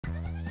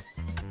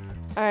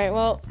Alright,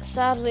 well,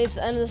 sadly, it's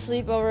the end of the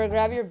sleepover.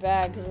 Grab your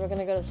bag, because we're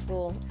gonna go to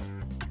school.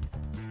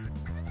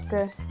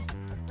 Okay.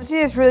 I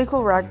see this really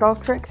cool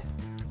ragdoll trick.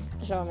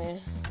 Show me.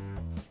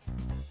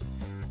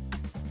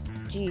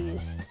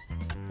 Jeez.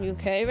 You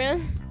okay,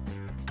 man?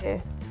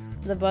 Yeah.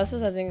 The bus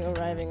is, I think,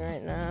 arriving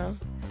right now.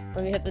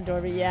 Let me hit the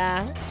door, but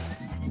yeah.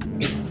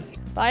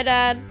 Bye,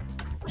 Dad.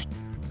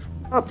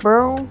 Up,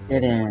 bro?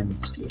 Get in.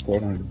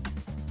 Get in.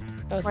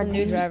 Oh, it's the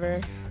new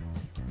driver.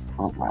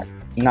 Oh my.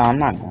 No, I'm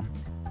not. Well,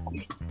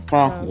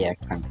 Oh. yeah,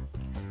 kind of.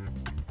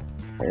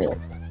 Really.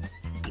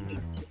 I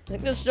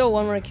think there's still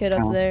one more kid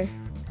up there.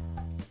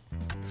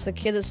 It's the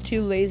kid that's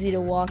too lazy to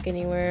walk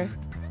anywhere.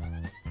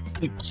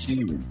 It's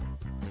you.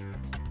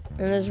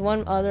 And there's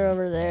one other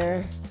over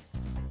there.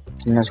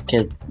 Can this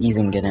kid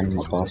even get in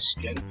the bus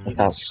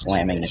without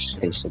slamming his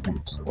face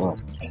against the wall?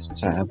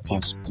 Sorry, I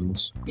bus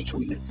please.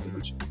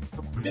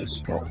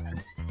 So,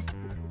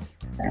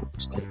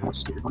 let's get my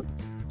seat.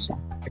 So.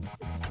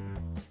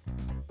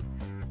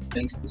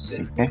 Okay,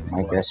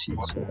 I guess you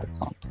said that.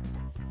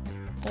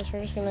 Guess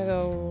we're just gonna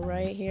go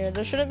right here.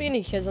 There shouldn't be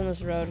any kids on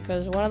this road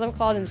because one of them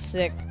called in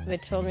sick. They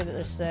told me that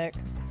they're sick.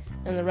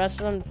 And the rest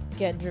of them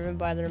get driven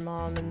by their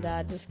mom and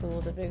dad to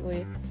school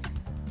typically.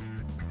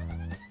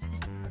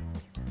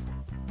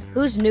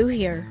 Who's new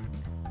here?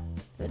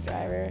 The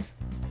driver.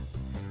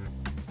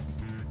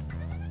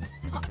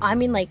 I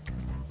mean, like,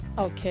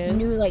 Oh, kid?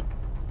 new, like,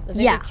 I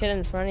think yeah. the kid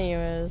in front of you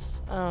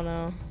is. I don't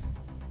know.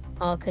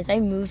 oh, because I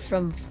moved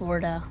from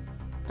Florida.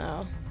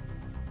 Oh.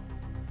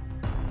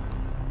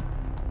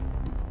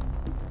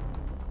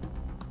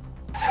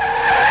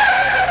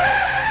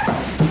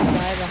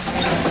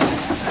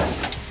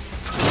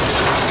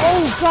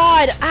 Oh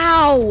God!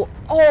 Ow!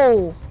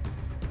 Oh!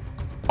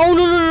 Oh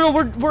no!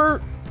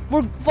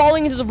 We're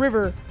falling into the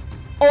river.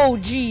 Oh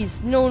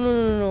jeez!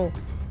 No!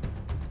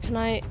 Can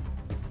I?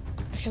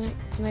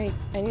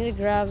 I need to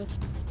grab.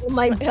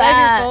 My Can I have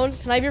bad. your phone?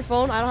 Can I have your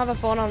phone? I don't have a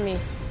phone on me.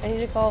 I need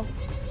to call.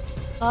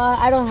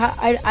 I don't have.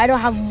 I don't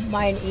have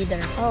mine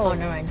either. Oh,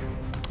 never mind.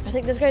 I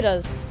think this guy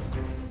does.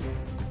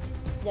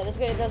 Yeah, this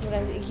guy does, but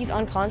I think he's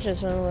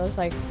unconscious. Or it looks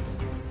like.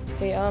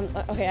 Okay.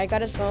 Okay, I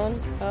got his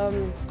phone.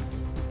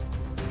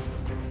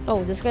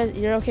 Oh, this guy.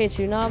 You're okay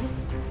too, Knob?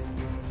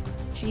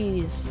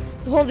 Jeez.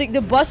 Hold.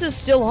 The bus is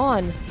still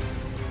on.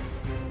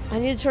 I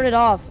need to turn it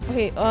off.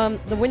 Okay.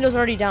 The window's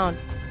already down.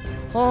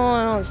 Hold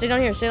on. Stay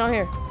down here. Stay down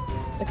here.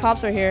 The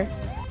cops are here.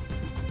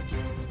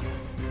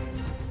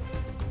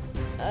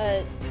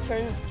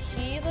 Turns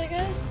keys, I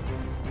guess?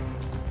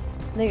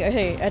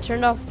 Okay, I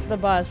turned off the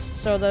bus,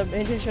 so the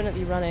engine shouldn't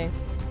be running.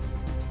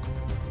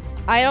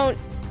 I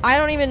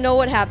don't even know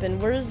what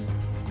happened. Where's...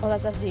 Oh,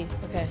 that's FD.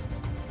 Okay.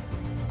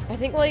 I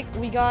think, like,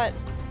 we got...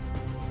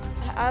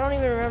 I don't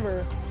even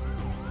remember.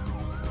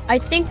 I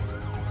think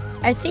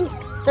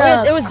the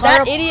Oh, it was car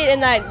that idiot in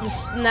that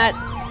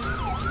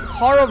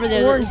car over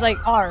there that was, like...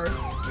 car.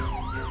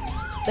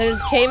 They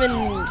just came and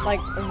like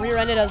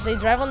rear-ended us. They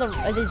drove on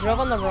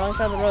the wrong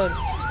side of the road.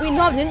 Wait,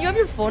 no, didn't you have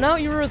your phone out?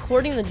 You were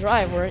recording the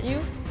drive, weren't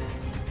you?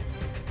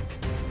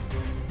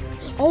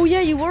 Oh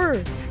yeah, you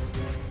were.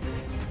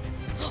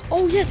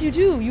 Oh yes, you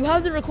do. You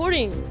have the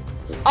recording.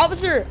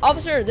 Officer,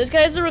 this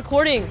guy has the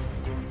recording.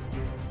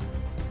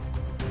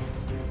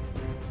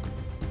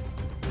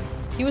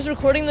 He was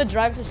recording the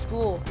drive to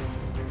school.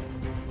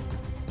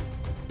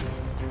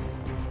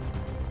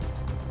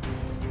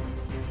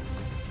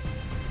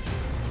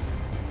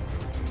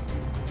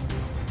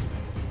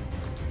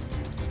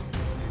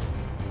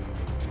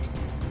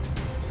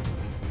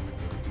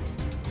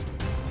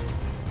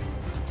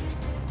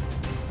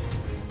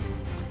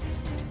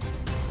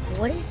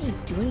 What is he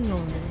doing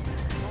over there?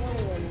 I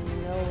don't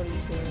even know what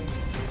he's doing.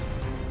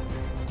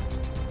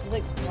 He's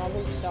like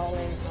probably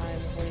stalling time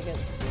before he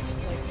gets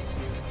like...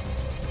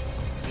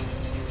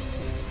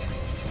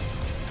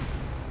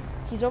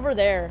 He's over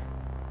there.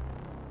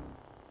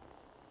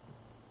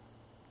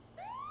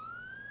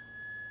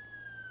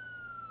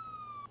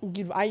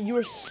 Dude, you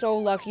were so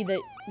lucky that...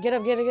 Get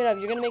up. You're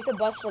gonna make the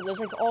bus slip. There's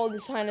like all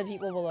this kind of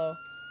people below.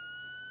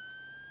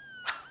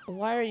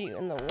 Why are you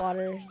in the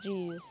water?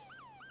 Jeez.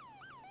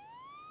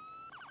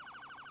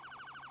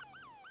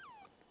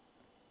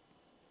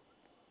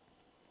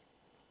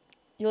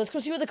 Yo, let's go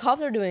see what the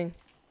cops are doing.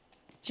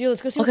 Gio,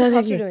 let's go see what the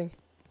cops are doing.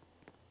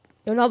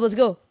 Yo, Nob, let's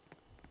go.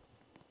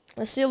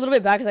 Let's stay a little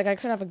bit back, because that guy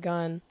could have a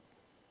gun.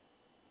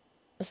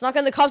 Let's knock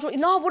on the cops.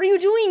 Nob, what are you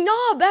doing?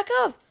 Nob, back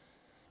up.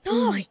 Nob.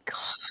 Oh my god.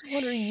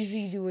 What is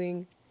he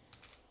doing?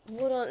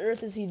 What on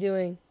earth is he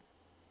doing?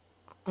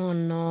 Oh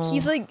no.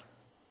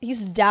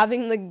 He's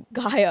dabbing the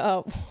guy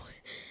up.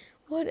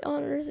 What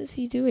on earth is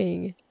he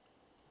doing?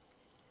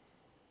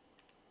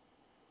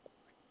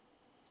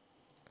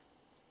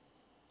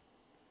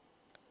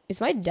 Is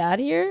my dad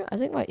here? I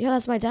think yeah,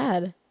 that's my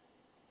dad.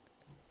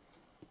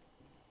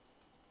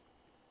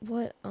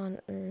 What on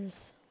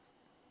earth?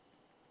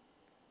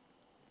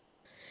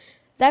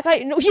 That guy,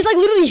 no, he's like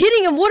literally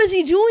hitting him. What is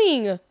he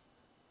doing?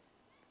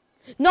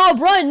 Knob,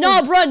 run.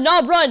 Knob,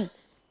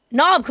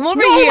 come over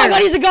here. Oh my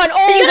god, he's a gun.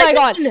 Oh my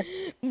god.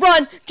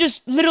 Run,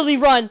 just literally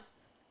run.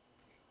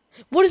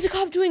 What is the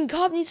cop doing?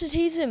 Cop needs to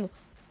tase him.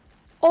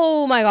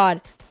 Oh my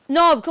god.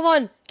 Knob, come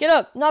on. Get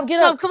up. Knob,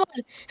 get up. Come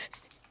on.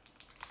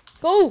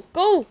 Go.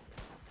 Go.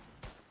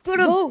 Go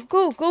to Go.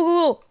 Go. Go. Go.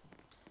 Go.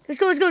 Let's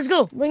go. Let's go. Let's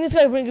go. Bring this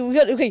guy. We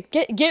got. Okay.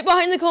 Get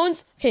behind the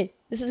cones. Okay.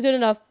 This is good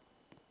enough.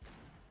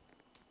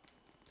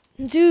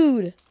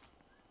 Dude.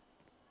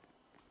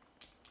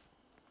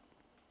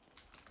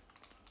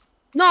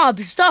 Knob,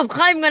 stop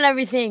climbing on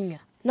everything.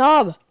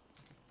 Knob.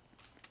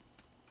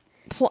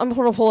 I'm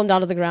gonna pull him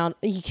down to the ground.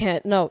 He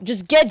can't. No.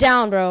 Just get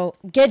down, bro.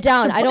 Get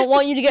down. I don't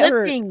want you to get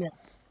hurt.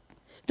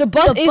 The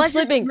bus is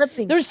slipping.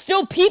 There's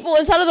still people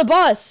inside of the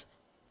bus.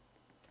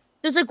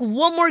 There's like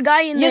one more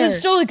guy in there. Yeah, there's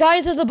still a guy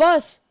inside the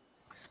bus.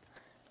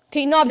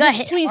 Okay, Knob,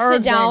 just please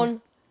sit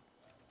down.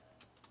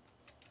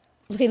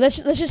 Okay, let's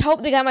just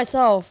help the guy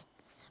myself.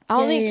 I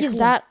don't think he's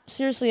that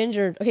seriously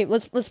injured. Okay,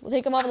 let's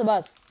take him off the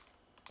bus.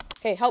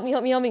 Okay, help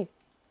me.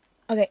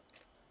 Okay.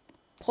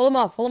 Pull him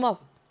off.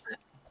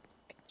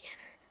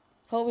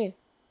 Help me.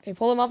 Okay,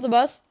 pull him off the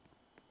bus.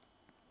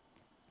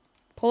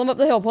 Pull him up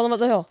the hill. Pull him up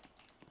the hill.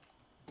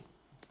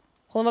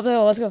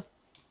 Let's go.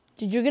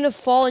 Dude, you're gonna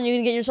fall and you're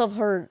gonna get yourself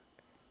hurt.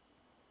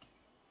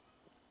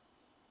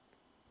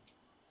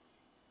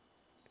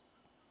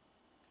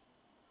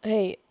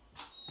 Hey.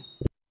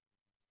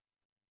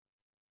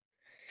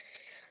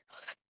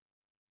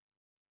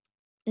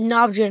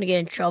 Knob's gonna get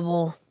in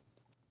trouble.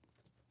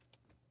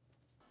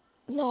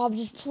 Knob,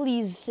 just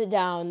please sit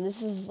down.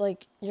 This is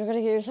like, you're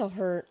gonna get yourself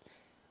hurt.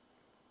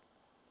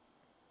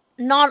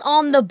 Not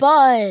on the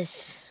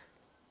bus.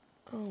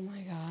 Oh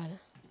my god.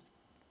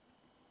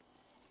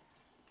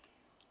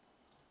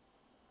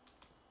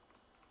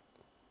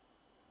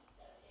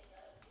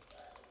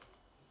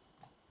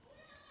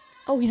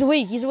 Oh, he's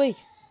awake.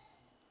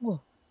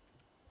 Whoa.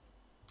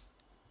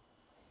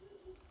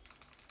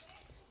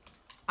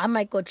 I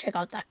might go check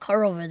out that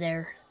car over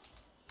there.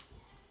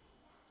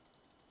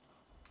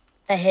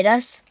 That hit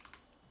us?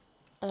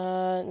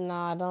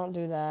 Nah, don't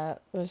do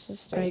that. Let's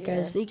just start. Alright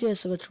guys, thank you guys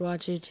so much for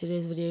watching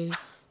today's video.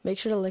 Make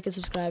sure to like and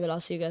subscribe, and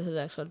I'll see you guys in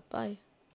the next one. Bye.